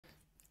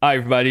Hi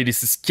everybody,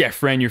 this is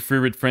Kefren, your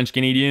favorite French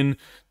Canadian.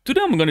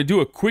 Today I'm gonna do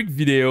a quick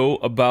video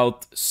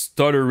about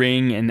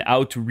stuttering and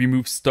how to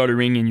remove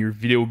stuttering in your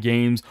video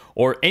games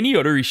or any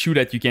other issue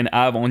that you can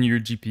have on your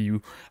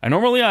GPU. And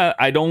normally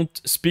I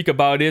don't speak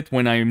about it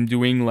when I'm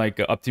doing like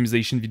an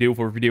optimization video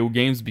for video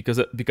games because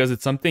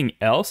it's something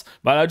else,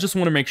 but I just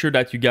want to make sure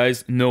that you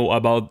guys know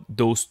about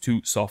those two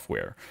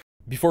software.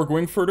 Before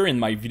going further in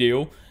my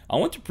video, I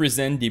want to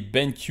present the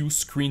BenQ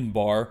Screen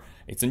Bar.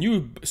 It's a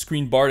new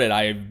screen bar that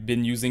I've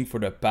been using for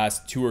the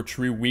past 2 or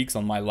 3 weeks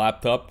on my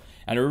laptop,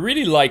 and I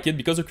really like it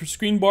because a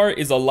screen bar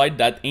is a light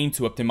that aims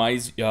to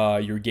optimize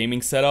your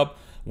gaming setup.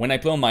 When I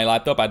play on my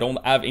laptop, I don't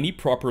have any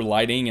proper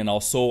lighting, and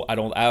also I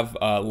don't have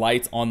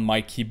lights on my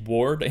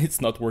keyboard.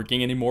 It's not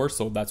working anymore,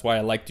 so that's why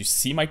I like to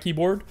see my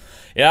keyboard.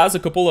 It has a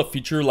couple of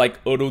features like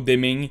auto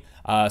dimming,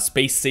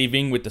 space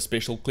saving with the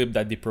special clip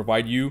that they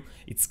provide you.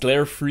 It's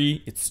glare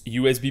free, it's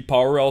USB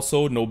power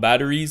also, no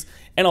batteries,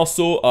 and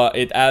also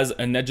it has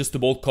an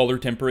adjustable color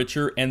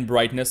temperature and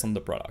brightness on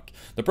the product.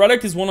 The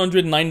product is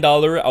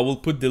 $109. I will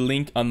put the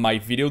link on my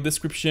video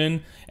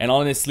description, and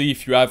honestly,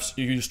 if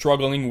you're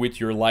struggling with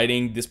your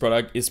lighting, this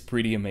product is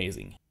pretty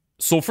amazing.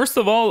 So first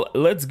of all,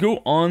 let's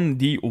go on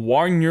the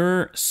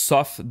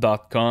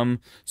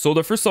warnersoft.com. So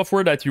the first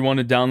software that you want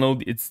to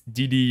download, it's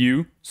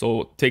DDU.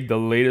 So take the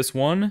latest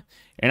one.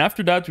 And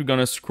after that, we're going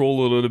to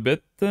scroll a little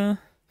bit. And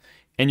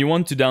you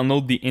want to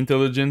download the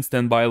Intelligent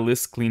Standby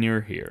List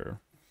Cleaner here.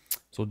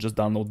 So just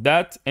download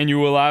that and you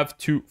will have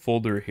 2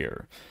 folders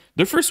here.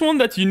 The first one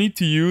that you need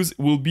to use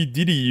will be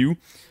DDU.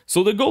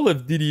 So the goal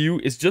of DDU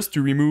is just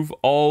to remove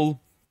all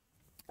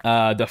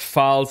the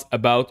files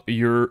about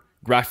your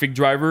graphic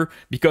driver,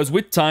 because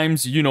with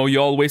times, you know, you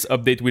always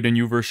update with a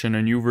new version,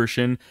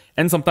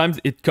 and sometimes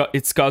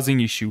it's causing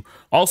issue.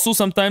 Also,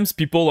 sometimes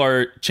people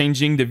are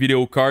changing the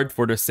video card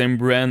for the same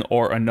brand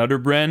or another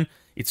brand.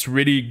 It's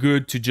really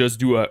good to just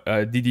do a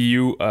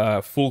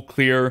DDU full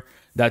clear,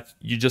 that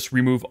you just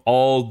remove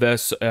all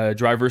this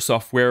driver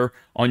software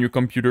on your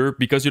computer,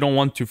 because you don't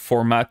want to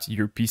format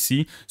your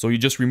PC. So you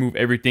just remove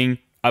everything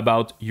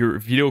about your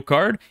video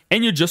card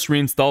and you just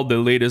reinstall the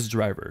latest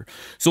driver.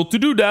 So to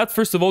do that,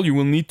 first of all, you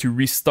will need to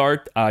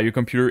restart your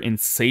computer in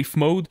safe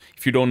mode.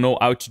 If you don't know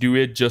how to do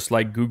it, just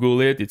like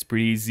Google it. It's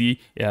pretty easy.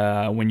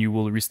 When you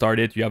will restart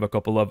it, you have a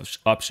couple of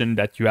options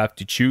that you have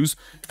to choose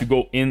to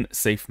go in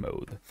safe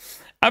mode.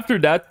 After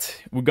that,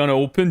 we're gonna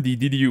open the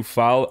DDU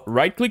file,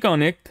 right click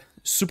on it.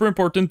 Super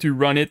important to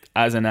run it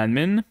as an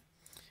admin.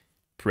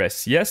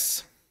 Press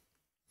yes.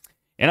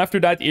 And after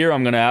that, here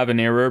I'm gonna have an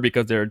error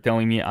because they're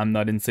telling me I'm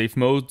not in safe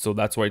mode. So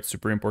that's why it's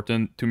super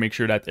important to make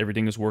sure that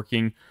everything is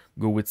working.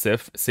 Go with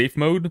safe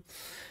mode.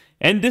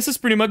 And this is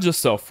pretty much the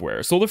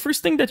software. So the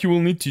first thing that you will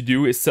need to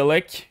do is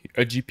select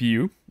a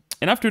GPU.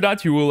 And after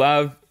that, you will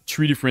have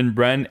 3 different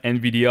brands: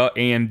 NVIDIA,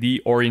 AMD,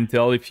 or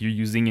Intel if you're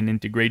using an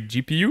integrated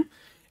GPU.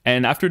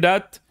 And after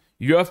that,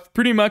 you have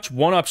pretty much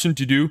one option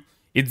to do.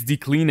 It's the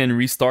clean and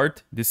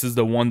restart. This is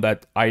the one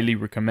that highly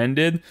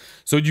recommended.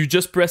 So you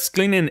just press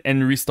clean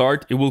and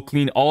restart. It will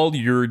clean all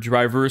your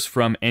drivers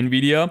from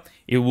NVIDIA.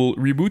 It will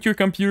reboot your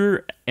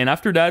computer. And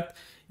after that,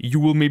 you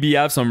will maybe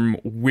have some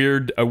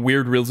weird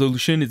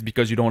resolution. It's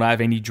because you don't have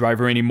any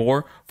driver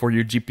anymore for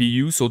your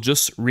GPU. So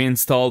just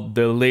reinstall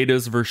the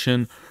latest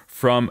version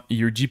from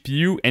your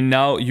GPU. And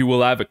now you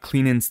will have a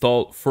clean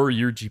install for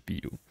your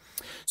GPU.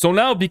 So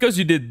now, because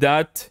you did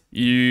that,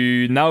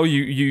 you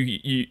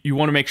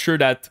want to make sure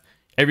that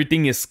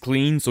everything is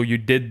clean. So you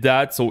did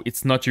that, so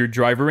it's not your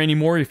driver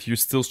anymore if you're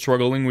still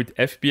struggling with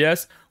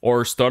FPS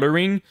or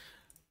stuttering.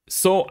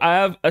 So I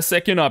have a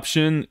second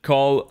option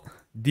called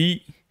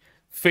the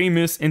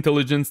famous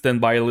Intelligent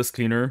Standby List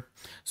Cleaner.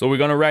 So we're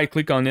gonna right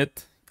click on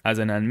it as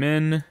an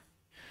admin,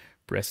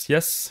 press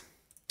yes.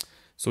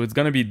 So it's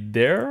gonna be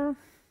there.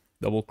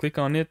 Double click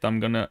on it. I'm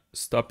gonna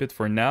stop it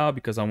for now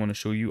because I want to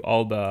show you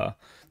all the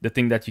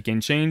thing that you can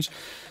change.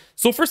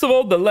 So first of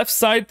all, the left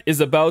side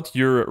is about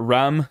your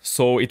RAM.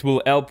 So it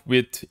will help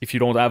with if you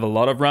don't have a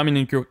lot of RAM in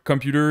your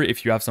computer,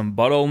 if you have some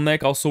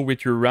bottleneck also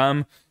with your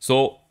RAM.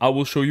 So I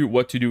will show you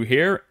what to do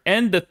here.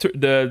 And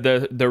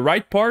the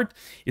right part,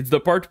 it's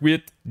the part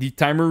with the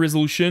timer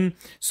resolution.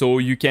 So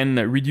you can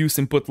reduce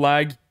input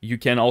lag. You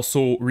can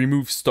also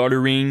remove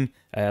stuttering,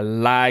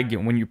 lag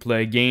when you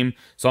play a game.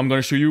 So I'm going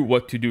to show you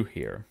what to do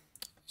here.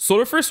 So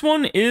the first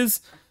one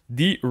is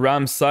the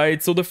RAM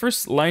side. So the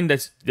first line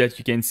that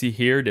you can see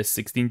here, the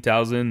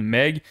 16,000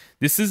 meg,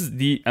 this is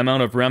the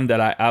amount of RAM that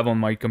I have on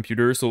my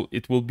computer. So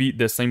it will be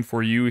the same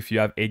for you if you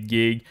have 8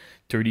 gig,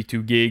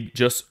 32 gig.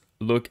 Just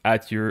look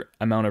at your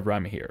amount of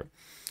RAM here.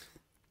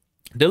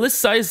 The list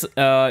size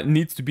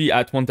needs to be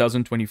at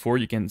 1024.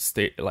 You can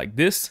stay like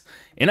this.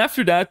 And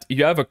after that,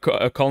 you have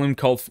a column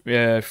called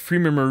free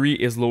memory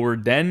is lower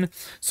than.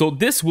 So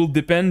this will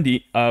depend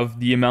of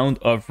the amount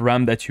of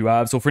RAM that you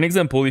have. So for an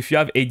example, if you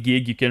have 8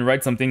 gig, you can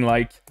write something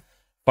like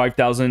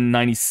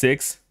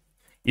 5096.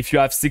 If you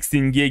have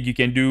 16 gig, you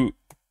can do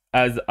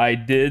as I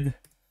did,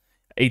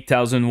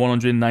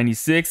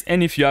 8196.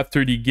 And if you have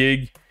 30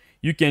 gig,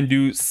 you can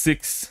do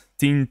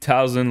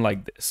 16,000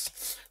 like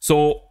this.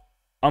 So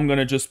I'm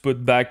gonna just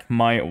put back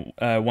my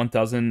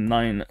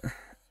 1009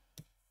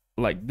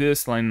 like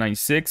this, line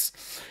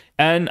 96,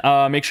 and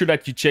make sure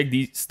that you check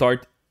the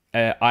start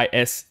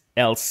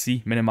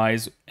ISLC,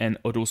 minimize, and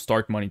auto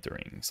start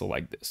monitoring, so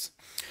like this.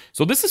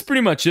 So this is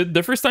pretty much it.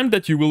 The first time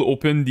that you will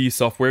open the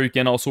software, you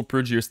can also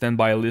purge your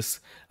standby list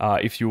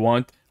if you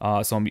want.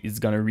 So it's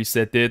gonna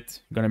reset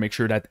it, gonna make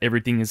sure that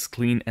everything is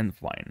clean and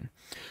fine.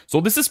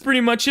 So this is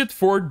pretty much it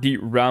for the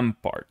RAM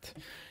part.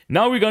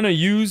 Now we're gonna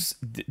use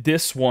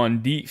this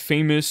one, the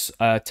famous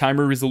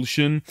timer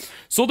resolution.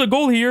 So the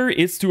goal here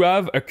is to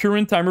have a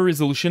current timer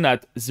resolution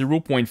at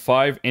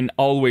 0.5 and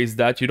always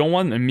that. You don't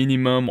want a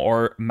minimum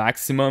or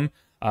maximum.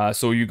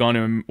 So you're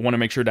gonna want to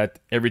make sure that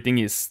everything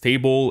is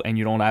stable and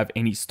you don't have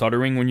any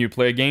stuttering when you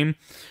play a game.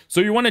 So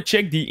you want to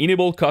check the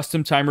enable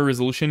custom timer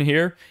resolution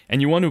here,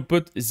 and you want to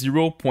put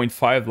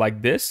 0.5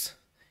 like this.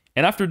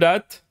 And after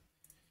that,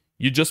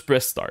 you just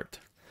press start.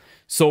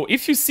 So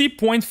if you see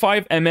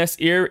 0.5 ms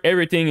here,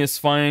 everything is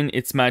fine.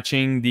 It's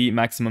matching the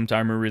maximum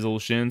timer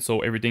resolution,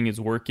 so everything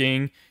is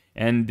working.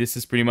 And this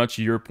is pretty much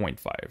your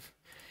 0.5.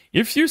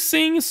 If you're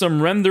seeing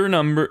some random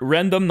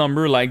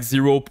number like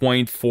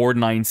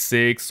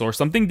 0.496 or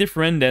something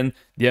different than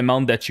the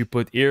amount that you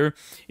put here,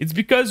 it's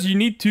because you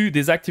need to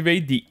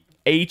deactivate the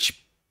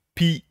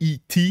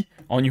HPET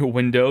on your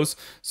Windows.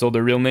 So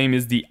the real name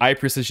is the High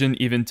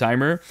Precision Event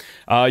Timer.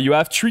 You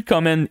have 3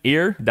 commands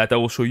here that I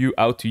will show you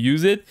how to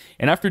use it.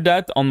 And after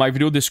that, on my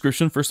video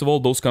description, first of all,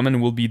 those commands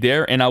will be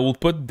there. And I will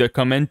put the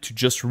command to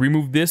just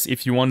remove this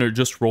if you want to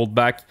just roll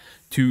back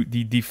to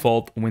the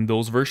default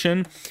Windows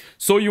version.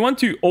 So you want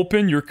to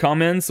open your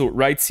command. So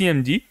write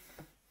CMD,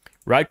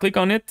 right click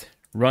on it,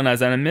 run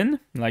as admin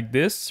like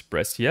this,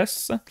 press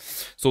yes.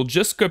 So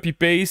just copy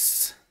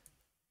paste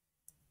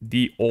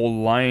the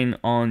whole line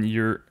on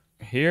your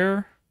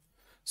here.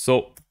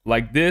 So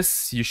like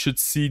this, you should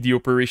see the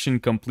operation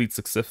complete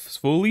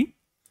successfully.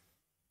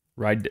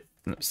 Right,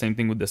 same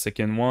thing with the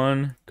second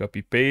one,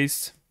 copy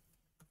paste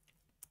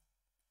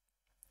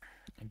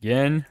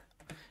again.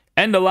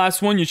 And the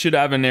last one, you should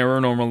have an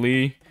error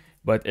normally,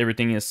 but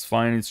everything is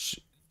fine. It's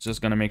just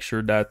gonna make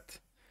sure that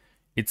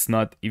it's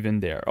not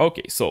even there.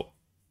 Okay, so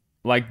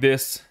like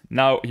this,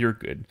 now you're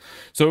good.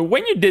 So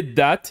when you did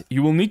that,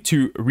 you will need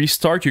to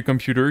restart your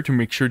computer to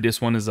make sure this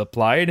one is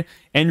applied,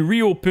 and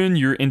reopen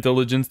your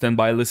intelligent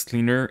standby list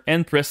cleaner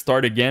and press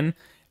start again.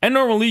 And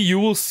normally you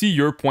will see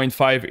your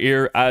 0.5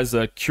 here as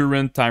a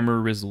current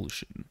timer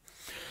resolution.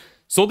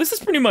 So this is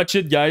pretty much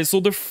it, guys. So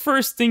the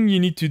first thing you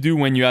need to do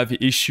when you have an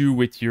issue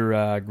with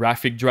your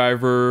graphic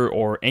driver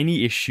or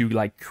any issue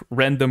like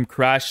random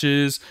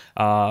crashes,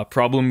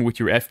 problem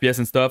with your FPS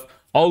and stuff,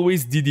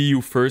 always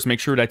DDU first. Make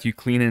sure that you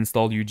clean and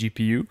install your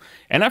GPU.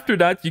 And after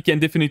that, you can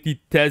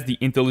definitely test the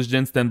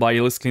intelligent standby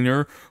list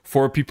cleaner.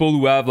 For people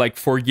who have like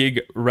 4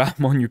 gig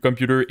RAM on your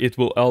computer, it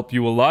will help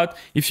you a lot.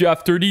 If you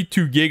have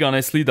 32 gig,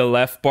 honestly, the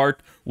left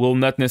part will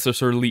not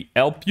necessarily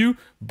help you,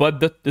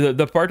 but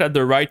the part at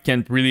the right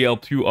can really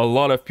help you. A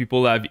lot of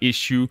people have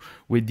issue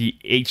with the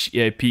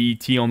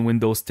HPET on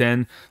Windows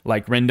 10,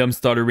 like random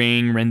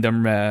stuttering,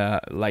 random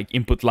like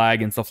input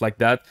lag and stuff like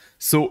that.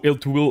 So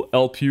it will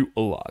help you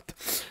a lot.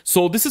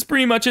 So this is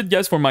pretty much it,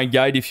 guys, for my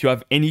guide. If you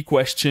have any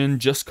question,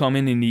 just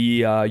comment in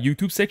the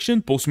YouTube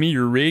section, post me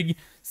your rig,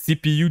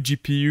 CPU,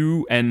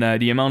 GPU, and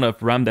the amount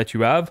of RAM that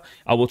you have.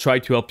 I will try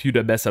to help you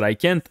the best that I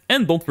can.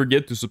 And don't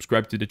forget to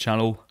subscribe to the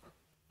channel.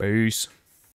 Peace.